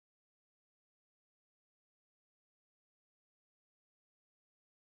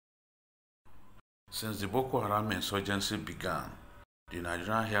Since the Boko Haram insurgency began, the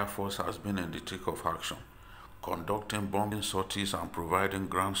Nigerian Air Force has been in the thick of action, conducting bombing sorties and providing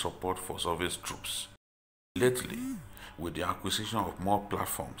ground support for service troops. Lately, with the acquisition of more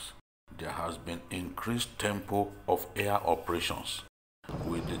platforms, there has been increased tempo of air operations,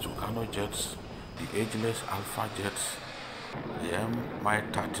 with the Tucano jets, the ageless Alpha jets, the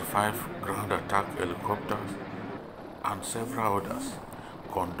Mi-35 ground attack helicopters, and several others,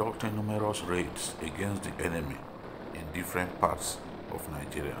 conducting numerous raids against the enemy in different parts of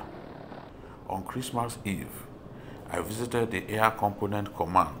Nigeria. On Christmas Eve, I visited the Air Component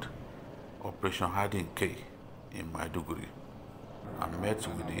Command, Operation Hardin K, in Maiduguri, and met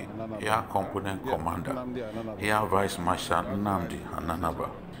with the Air Component Commander, Air Vice Marshal Nnamdi Ananaba.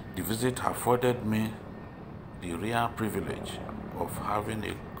 The visit afforded me the rare privilege of having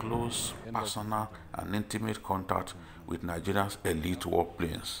a close, personal, and intimate contact with Nigeria's elite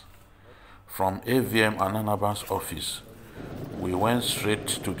warplanes. From AVM Ananaba's office, we went straight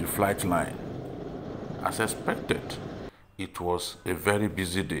to the flight line. As expected, it was a very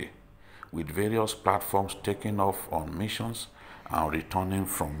busy day, with various platforms taking off on missions and returning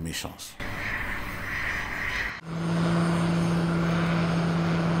from missions.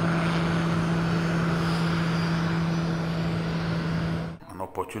 An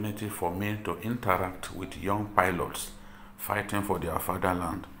opportunity for me to interact with young pilots fighting for their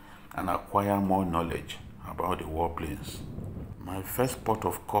fatherland and acquire more knowledge about the warplanes. My first port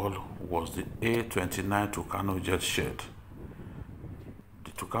of call was the A-29 Tucano jet shed.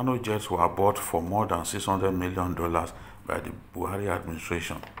 The Tucano jets were bought for more than $600 million by the Buhari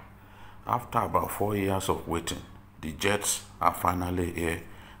administration. After about 4 years of waiting, the jets are finally here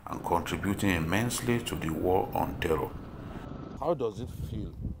and contributing immensely to the war on terror. How does it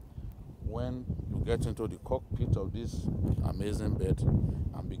feel when you get into the cockpit of this amazing bird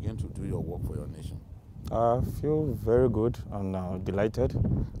and begin to do your work for your nation? I feel very good and delighted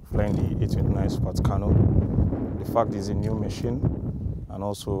flying the A-29 Super Tucano. The fact is a new machine and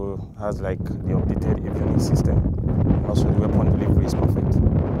also has like the updated avionics system. And also the weapon delivery is perfect.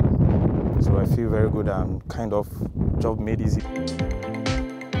 So I feel very good and kind of job made easy.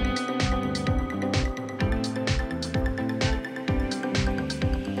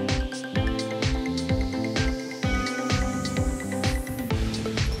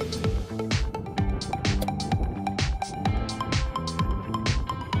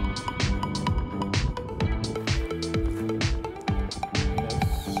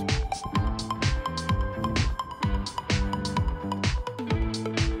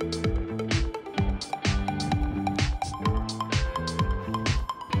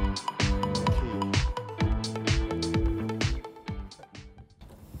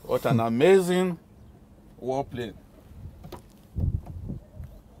 What an amazing warplane.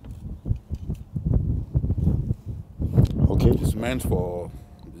 Okay. It's meant for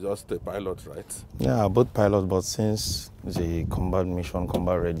just a pilot, right? Yeah, both pilots, but since the combat mission,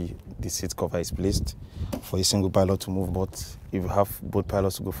 combat ready, the seat cover is placed for a single pilot to move. But if you have both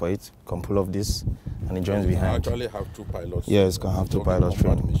pilots to go for it, you can pull off this and it joins behind. You actually have two pilots. Yes, you can have two pilots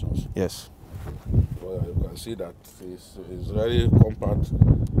training. Missions. Yes. Well, you can see that it's very compact.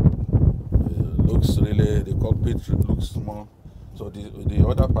 Looks really, the cockpit looks small. So the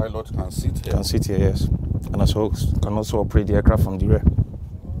other pilot can sit here. Can sit here, yes. And also can also operate the aircraft from the rear.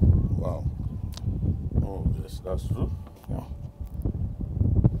 Wow. Oh, yes, that's true. Yeah.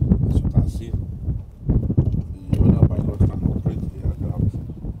 As you can see, the other pilot can operate the aircraft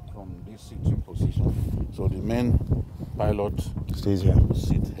from this sitting position. So the main pilot Stays here.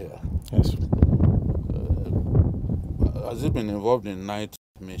 sit here. Yes. Has it been involved in night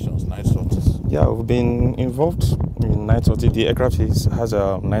missions, night sorties? Yeah, we've been involved in night sortie. The aircraft has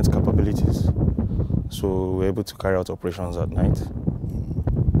night capabilities, so we're able to carry out operations at night.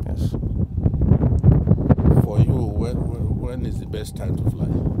 Yes. For you, when is the best time to fly?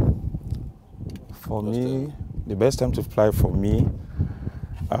 For me, the best time to fly for me,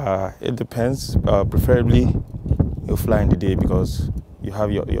 it depends. Preferably, you fly in the day because you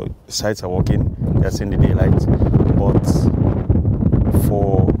have your sights are working, you're seeing the daylight. But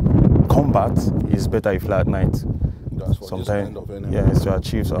for combat, it's better if you fly at night. That's for sometimes, this kind of enemy. yes, to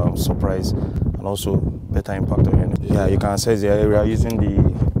achieve surprise and also better impact on your enemy. Yeah, you can assess the area using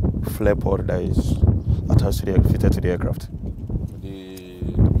the flare pod that is attached to fitted to the aircraft.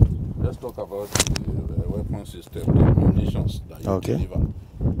 Let's talk about the weapon system, the munitions that you deliver.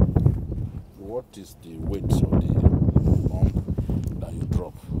 What is the weight of the bomb that you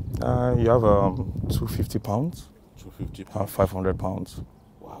drop? You have 250 pounds. 250 pounds? 500 pounds.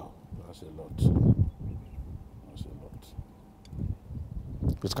 Wow, that's a lot. That's a lot.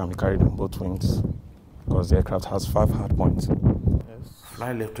 Which can be carried on both wings. because the aircraft has 5 hard points. Yes.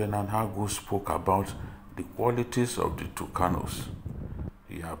 Flight Lieutenant Hagu spoke about the qualities of the Tucanos.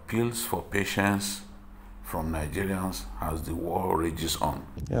 He appeals for patience from Nigerians as the war rages on.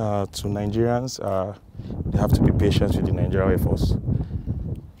 Yeah, to Nigerians, they have to be patient with the Nigerian Air Force.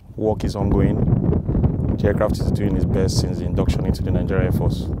 Work is ongoing. The aircraft is doing its best since the induction into the Nigerian Air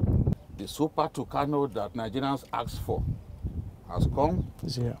Force. The Super Tucano that Nigerians asked for has come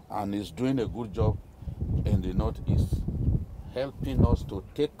and is doing a good job in the Northeast, helping us to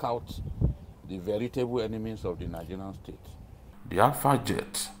take out the veritable enemies of the Nigerian state. The Alpha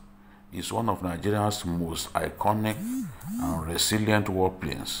Jet is one of Nigeria's most iconic and resilient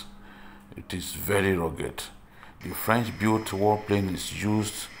warplanes. It is very rugged. The French-built warplane is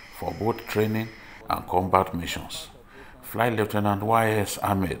used for both training and combat missions. Flight Lieutenant Y.S.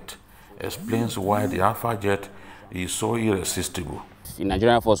 Ahmed explains why the Alpha Jet is so irresistible. The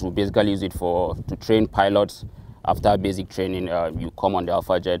Nigerian Air Force will basically use it to train pilots. After basic training, you come on the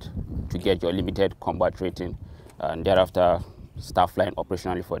Alpha Jet to get your limited combat rating, and thereafter start flying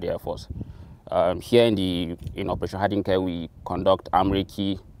operationally for the Air Force. Here in Operation Hadinke, we conduct arm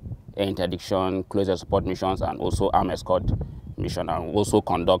recce, air interdiction, close support missions, and also arm escort mission, and we also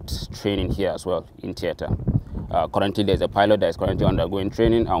conduct training here as well in theater. Currently, there's a pilot that is currently undergoing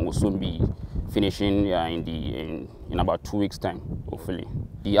training and will soon be finishing in about 2 weeks' time, hopefully.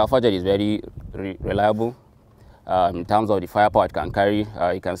 The Alpha Jet is very reliable. In terms of the firepower it can carry,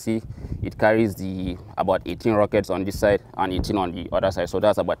 you can see it carries about 18 rockets on this side and 18 on the other side, so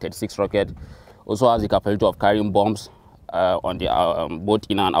that's about 36 rockets. Also has the capability of carrying bombs on the both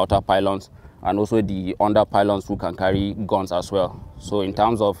inner and outer pylons, and also the under pylons who can carry guns as well. So in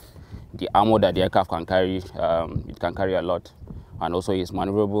terms of the ammo that the aircraft can carry, it can carry a lot, and also it's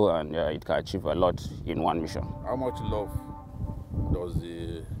maneuverable, and it can achieve a lot in one mission. How much love does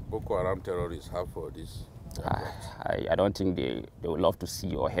the Boko Haram terrorists have for this? I don't think they would love to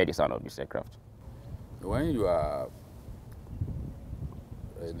see or hear the sound of this aircraft. When you are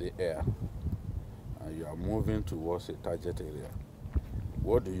in the air and you are moving towards a target area,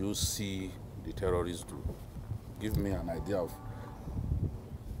 what do you see the terrorists do? Give me an idea of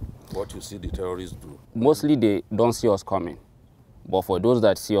what you see the terrorists do. Mostly they don't see us coming, but for those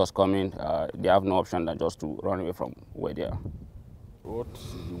that see us coming, they have no option than just to run away from where they are. What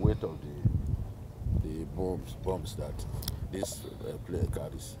is the weight of the bombs that this plane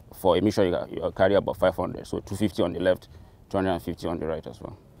carries? For a mission, you carry about 500, so 250 on the left, 250 on the right as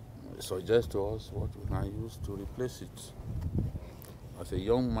well. Suggest to us what we can use to replace it. As a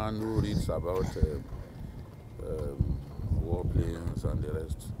young man who reads about warplanes and the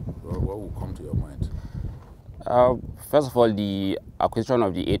rest, what will come to your mind? First of all, the acquisition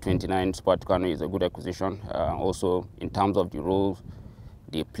of the A29 Super Tucano is a good acquisition. Also, in terms of the role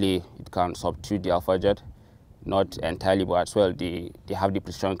they play, it can substitute the Alpha Jet. Not entirely, but as well, they have the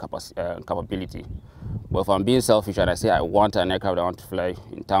precision capability. But if I'm being selfish and I say I want an aircraft I want to fly,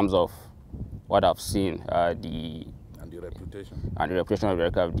 in terms of what I've seen, the reputation of the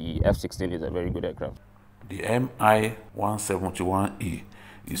aircraft, the F-16 is a very good aircraft. The Mi-171E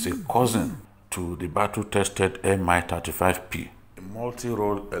is a cousin to the battle-tested Mi-35P, a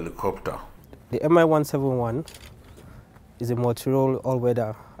multi-role helicopter. The Mi-171 is a multi-role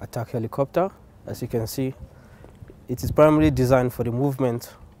all-weather attack helicopter. As you can see, it is primarily designed for the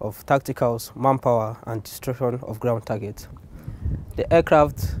movement of tacticals, manpower, and destruction of ground targets. The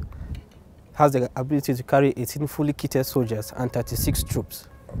aircraft has the ability to carry 18 fully kitted soldiers and 36 troops.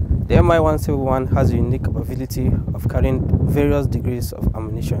 The Mi-171 has a unique capability of carrying various degrees of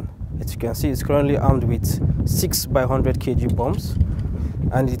ammunition. As you can see, it's currently armed with 6 by 100 kg bombs,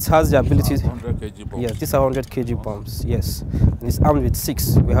 and it has the ability. 100 kg bombs. Yes, these are 100 kg bombs. Yes, and it's armed with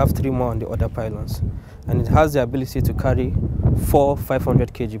 6. We have 3 more on the other pylons, and it has the ability to carry 4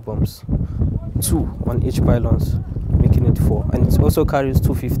 500 kg bombs, 2 on each pylons, making it 4. And it also carries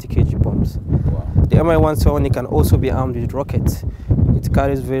 250 kg bombs. Wow. The Mi-171 can also be armed with rockets. It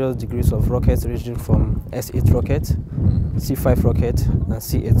carries various degrees of rockets ranging from S8 rocket, C5 rocket, and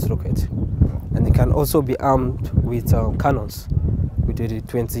C8 rocket. And it can also be armed with cannons, with the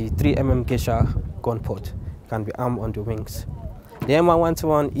 23 mm Geisha gun port. It can be armed on the wings. The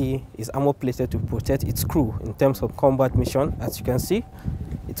Mi-171E is armor plated to protect its crew in terms of combat mission. As you can see,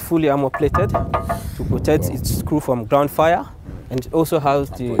 it's fully armor plated to protect its crew from ground fire, and it also has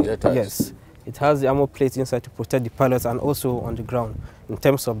it has the armor plate inside to protect the pilots and also on the ground in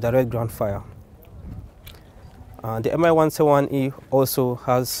terms of direct ground fire. The Mi-171E also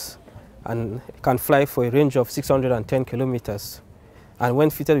has and can fly for a range of 610 kilometers. And when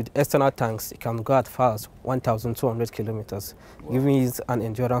fitted with external tanks, it can go as far as 1,200 kilometers, giving it an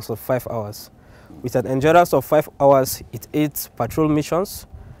endurance of 5 hours. With an endurance of 5 hours, it aids patrol missions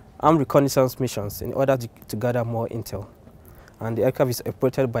and reconnaissance missions in order to gather more intel. And the aircraft is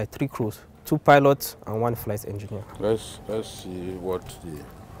operated by 3 crews, 2 pilots and 1 flight engineer. Let's see what the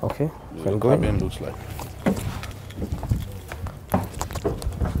cabin looks like.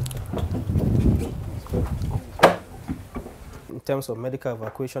 In terms of medical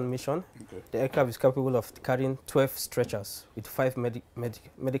evacuation mission, the aircraft is capable of carrying 12 stretchers with 5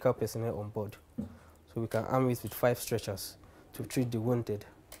 medical personnel on board. So we can arm it with 5 stretchers to treat the wounded.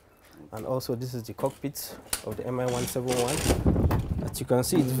 And also this is the cockpit of the Mi-171. As you can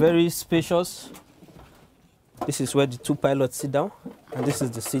see, it's very spacious. This is where the 2 pilots sit down, and this is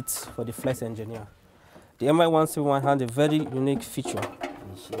the seat for the flight engineer. The Mi-171 has a very unique feature.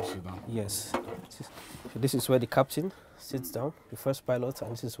 Yes. So this is where the captain sits down, the first pilot,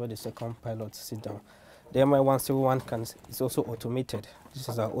 and this is where the second pilot sits down. The Mi-171 is also automated. This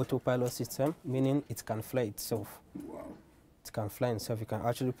is our autopilot system, meaning it can fly itself. Wow. It can fly itself. You can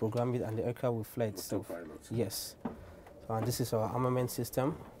actually program it, and the aircraft will fly itself. Autopilot. Yes. So, and this is our armament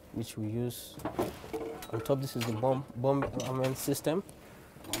system, which we use. On top, this is the bomb armament system.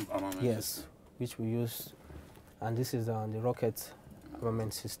 Yes, which we use, and this is the rocket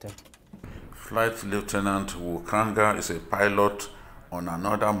armament system. Flight Lieutenant Wukanga is a pilot on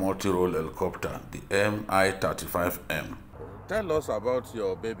another multi-role helicopter, the Mi-35M. Tell us about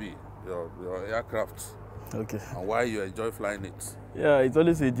your baby, your aircraft. Okay. And why you enjoy flying it. Yeah, it's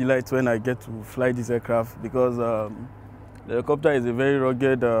always a delight when I get to fly this aircraft because the helicopter is a very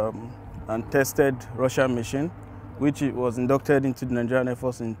rugged and tested Russian machine, which was inducted into the Nigerian Air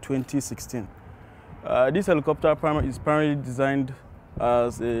Force in 2016. This helicopter is primarily designed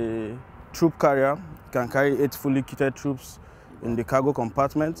as a troop carrier. It can carry 8 fully kitted troops in the cargo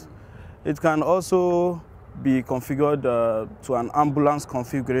compartment. It can also be configured to an ambulance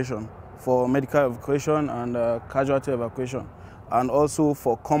configuration for medical evacuation and casualty evacuation, and also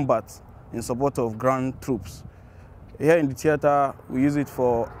for combat in support of ground troops. Here in the theater, we use it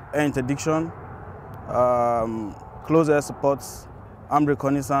for air interdiction, close air support, armed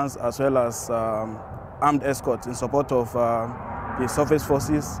reconnaissance, as well as armed escort in support of the surface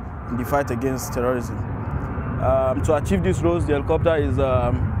forces in the fight against terrorism. To achieve these roles, the helicopter is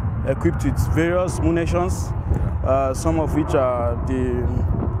equipped with various munitions, some of which are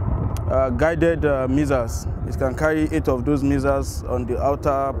the guided missiles. It can carry 8 of those missiles on the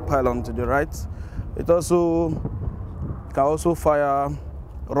outer pylon to the right. It can also fire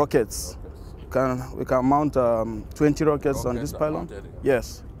rockets. We can mount 20 rockets on this pylon.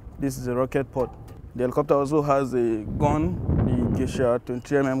 Yes, this is a rocket pod. The helicopter also has a gun, the Geisha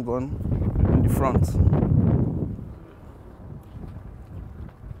 23mm gun in the front.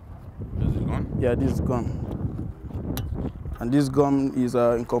 This is gun? Yeah, this is gun. And this gun is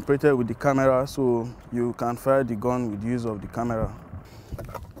incorporated with the camera, so you can fire the gun with use of the camera.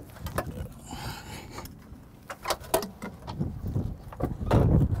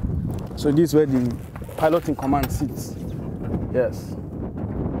 So this is where the pilot in command sits. Yes.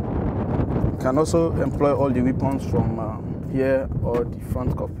 You can also employ all the weapons from here or the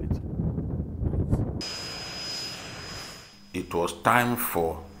front cockpit. It was time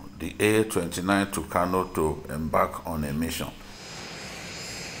for the A-29 Tucano to embark on a mission.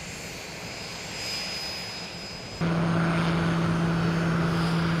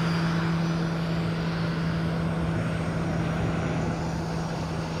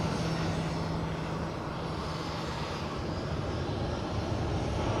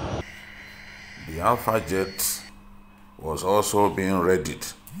 The Alpha jet was also being readied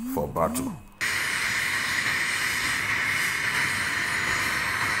for battle.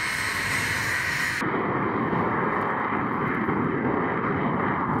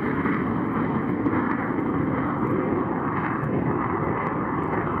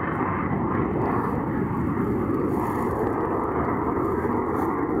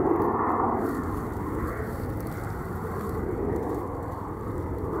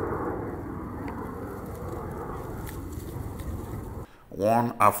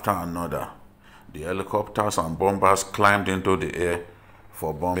 One after another, the helicopters and bombers climbed into the air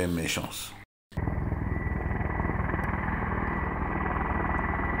for bombing missions.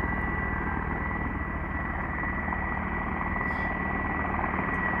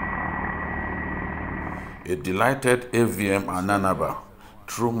 A delighted AVM Ananaba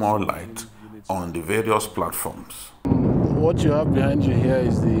threw more light on the various platforms. What you have behind you here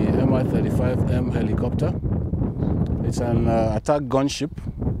is the Mi-35M helicopter. It's an attack gunship.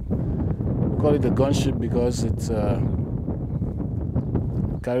 We call it a gunship because it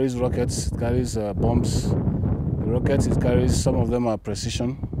carries rockets, it carries bombs. The rockets it carries, some of them are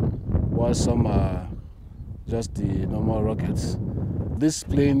precision, while some are just the normal rockets. This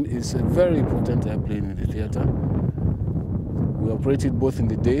plane is a very important airplane in the theater. We operate it both in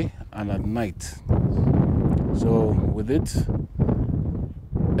the day and at night. So with it,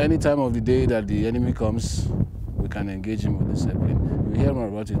 any time of the day that the enemy comes, we can engage him with this airplane. You hear more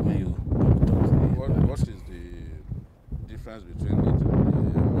about it when you talk to the What is the difference between it and the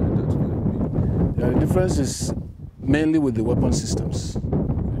Mi-35B? Yeah, the difference is mainly with the weapon systems.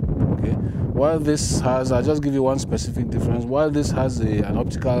 Okay. While this has, I'll just give you one specific difference. While this has an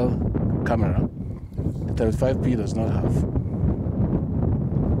optical camera, the 35P does not have.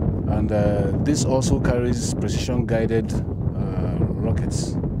 And this also carries precision-guided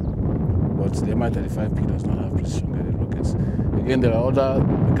rockets, but the Mi-35P does not have precision-guided rockets. Again, there are other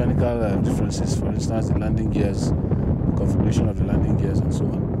mechanical differences. For instance, the landing gears, the configuration of the landing gears, and so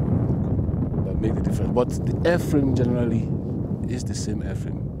on, that make the difference. But the airframe generally is the same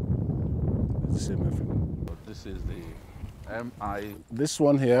airframe. It's the same airframe. But this is the MI. This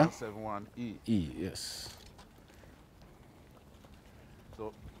one here. 71E. E, yes.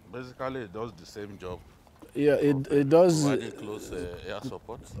 So basically, it does the same job. Yeah, it does. Providing close air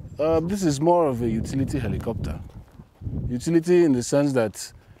support. This is more of a utility helicopter. Utility in the sense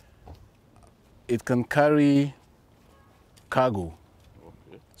that it can carry cargo.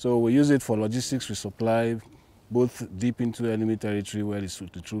 Okay. So we use it for logistics resupply, both deep into enemy territory where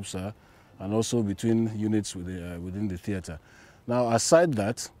the troops are, and also between units within the theater. Now, aside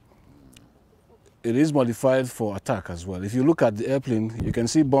that, it is modified for attack as well. If you look at the airplane, you can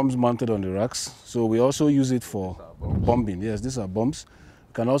see bombs mounted on the racks. So we also use it for bombing. Yes, these are bombs.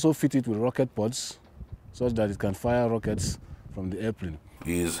 You can also fit it with rocket pods, such that it can fire rockets from the airplane.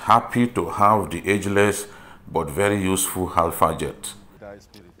 He is happy to have the ageless but very useful Alpha jet.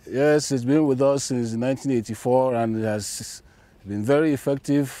 Yes, it's been with us since 1984 and it has been very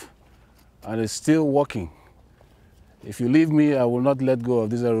effective and it's still working. If you leave me, I will not let go of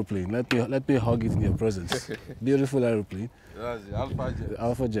this aeroplane. Let me hug it in your presence. Beautiful aeroplane. That's the Alpha jet. The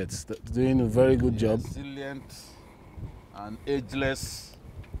Alpha Jets, doing a very good job. Resilient and ageless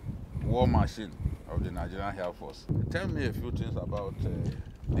war machine of the Nigerian Air Force. Tell me a few things about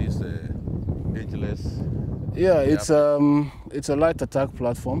this ageless. Yeah, it's a light attack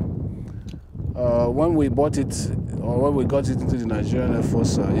platform. When we bought it, or when we got it into the Nigerian Air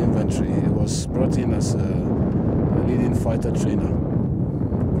Force inventory, it was brought in as a leading fighter trainer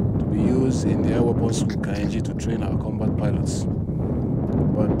to be used in the Air Weapons School Kainji to train our combat pilots.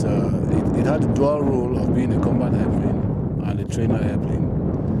 But it had the dual role of being a combat airplane and a trainer airplane.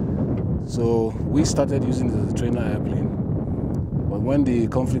 So we started using it as a trainer airplane. But when the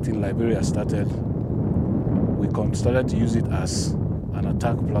conflict in Liberia started, we started to use it as an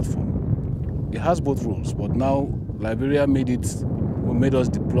attack platform. It has both roles, but now Liberia made us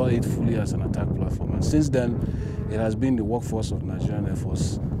deploy it fully as an attack platform. And since then, it has been the workforce of Nigerian Air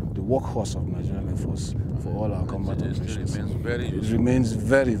Force, the workhorse of Nigerian Air Force for all our combat operations. It remains very useful. It remains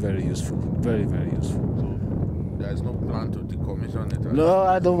very, very useful. Very, very useful. So there is no plan to decommission it? No,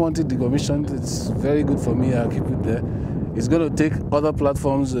 I don't want it decommissioned. It's very good for me. I'll keep it there. It's going to take other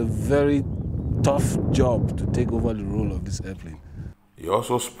platforms a very tough job to take over the role of this airplane. He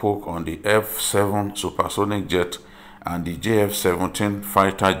also spoke on the F-7 supersonic jet and the JF-17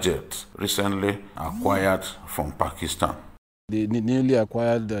 fighter jet recently acquired from Pakistan. The newly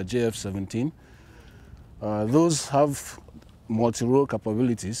acquired JF-17, those have multi-role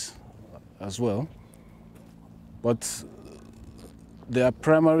capabilities as well, but their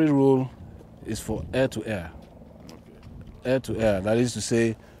primary role is for air-to-air. Air-to-air, that is to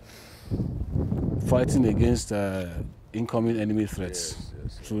say, fighting against incoming enemy threats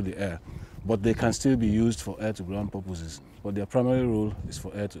through the air. But they can still be used for air-to-ground purposes. But their primary role is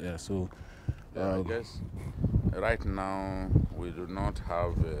for air-to-air. So, I guess right now we do not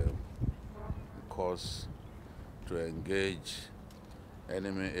have a cause to engage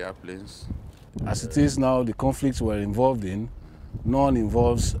enemy airplanes. As it is now, the conflicts we're involved in, none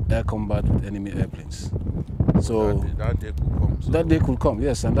involves air combat with enemy airplanes. So that day could come. So that day could come,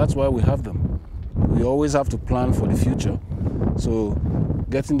 yes, and that's why we have them. We always have to plan for the future. So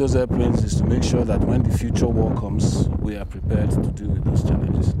getting those airplanes is to make sure that when the future war comes, we are prepared to deal with those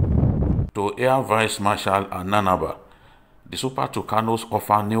challenges. To Air Vice Marshal Ananaba, the Super Tucanos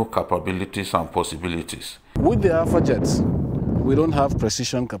offer new capabilities and possibilities. With the Alpha jets, we don't have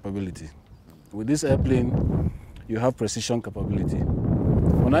precision capability. With this airplane, you have precision capability.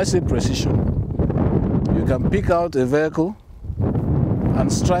 When I say precision, you can pick out a vehicle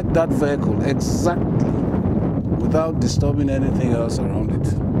and strike that vehicle exactly without disturbing anything else around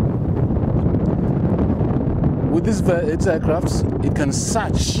it. With these aircrafts, it can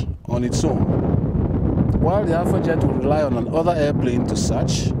search on its own, while the Alpha Jet will rely on another airplane to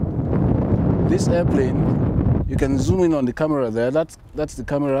search. This airplane, you can zoom in on the camera there, that's the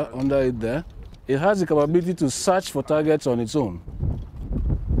camera under it there. It has the capability to search for targets on its own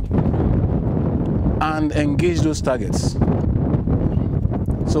and engage those targets.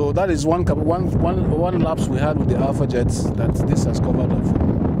 So that is one lapse we had with the Alpha Jets that this has covered up for.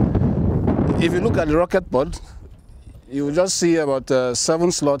 If you look at the rocket pod, you will just see about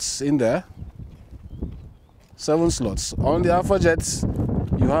 7 slots in there. 7 slots. On the Alpha Jets,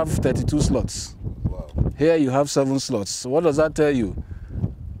 you have 32 slots. Wow. Here you have 7 slots. So what does that tell you?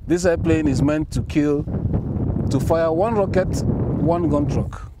 This airplane is meant to fire 1 rocket, 1 gun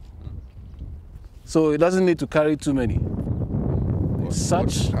truck. So it doesn't need to carry too many. It's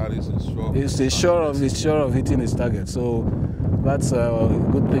sure of hitting its target. So that's a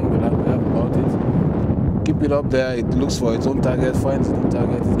good thing we have about it. Keep it up there. It looks for its own target, finds its own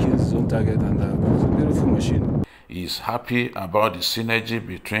target, it kills its own target, and it's a beautiful machine. He's happy about the synergy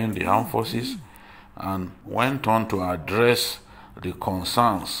between the armed forces and went on to address the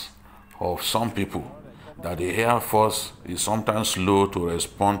concerns of some people that the Air Force is sometimes slow to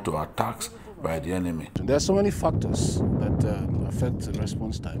respond to attacks by the enemy. There are so many factors that affect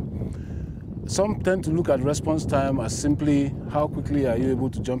response time. Some tend to look at response time as simply how quickly are you able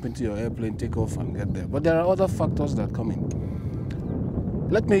to jump into your airplane, take off and get there. But there are other factors that come in.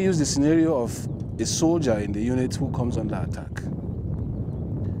 Let me use the scenario of a soldier in the unit who comes under attack.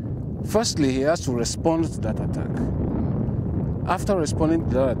 Firstly, he has to respond to that attack. After responding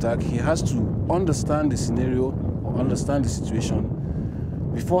to that attack, he has to understand the scenario or understand the situation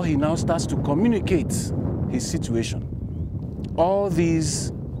before he now starts to communicate his situation. All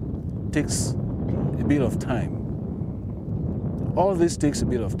these takes a bit of time. All this takes a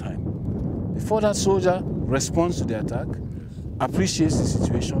bit of time. Before that soldier responds to the attack, appreciates the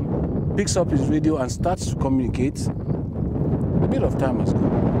situation, picks up his radio and starts to communicate, a bit of time has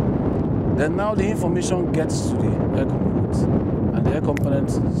gone. Then now the information gets to the air component, and the air component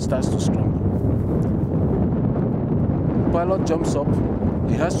starts to scramble. The pilot jumps up,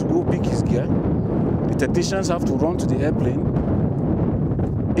 he has to go pick his gear. The technicians have to run to the airplane.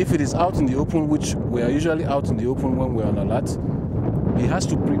 If it is out in the open, which we are usually out in the open when we are on alert, he has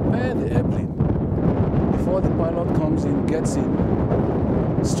to prepare the airplane. Before the pilot comes in, gets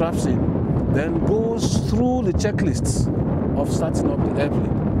in, straps in, then goes through the checklists of starting up the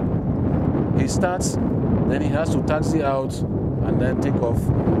airplane. He starts, then he has to taxi out and then take off.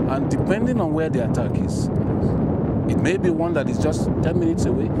 And depending on where the attack is, it may be one that is just 10 minutes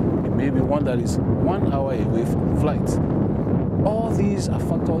away, it may be one that is 1 hour away from flight. All these are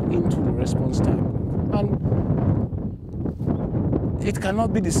factored into the response time. And it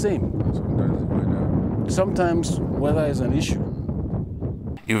cannot be the same. Sometimes weather is an issue.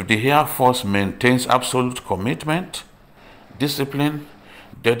 If the Air Force maintains absolute commitment, discipline,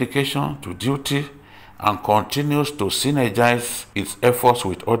 dedication to duty, and continues to synergize its efforts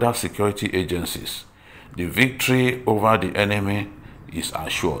with other security agencies, the victory over the enemy is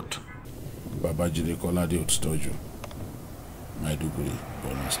assured. Babajide Kolade Otitoju, Maiduguri,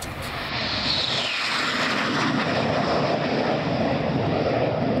 Borno State.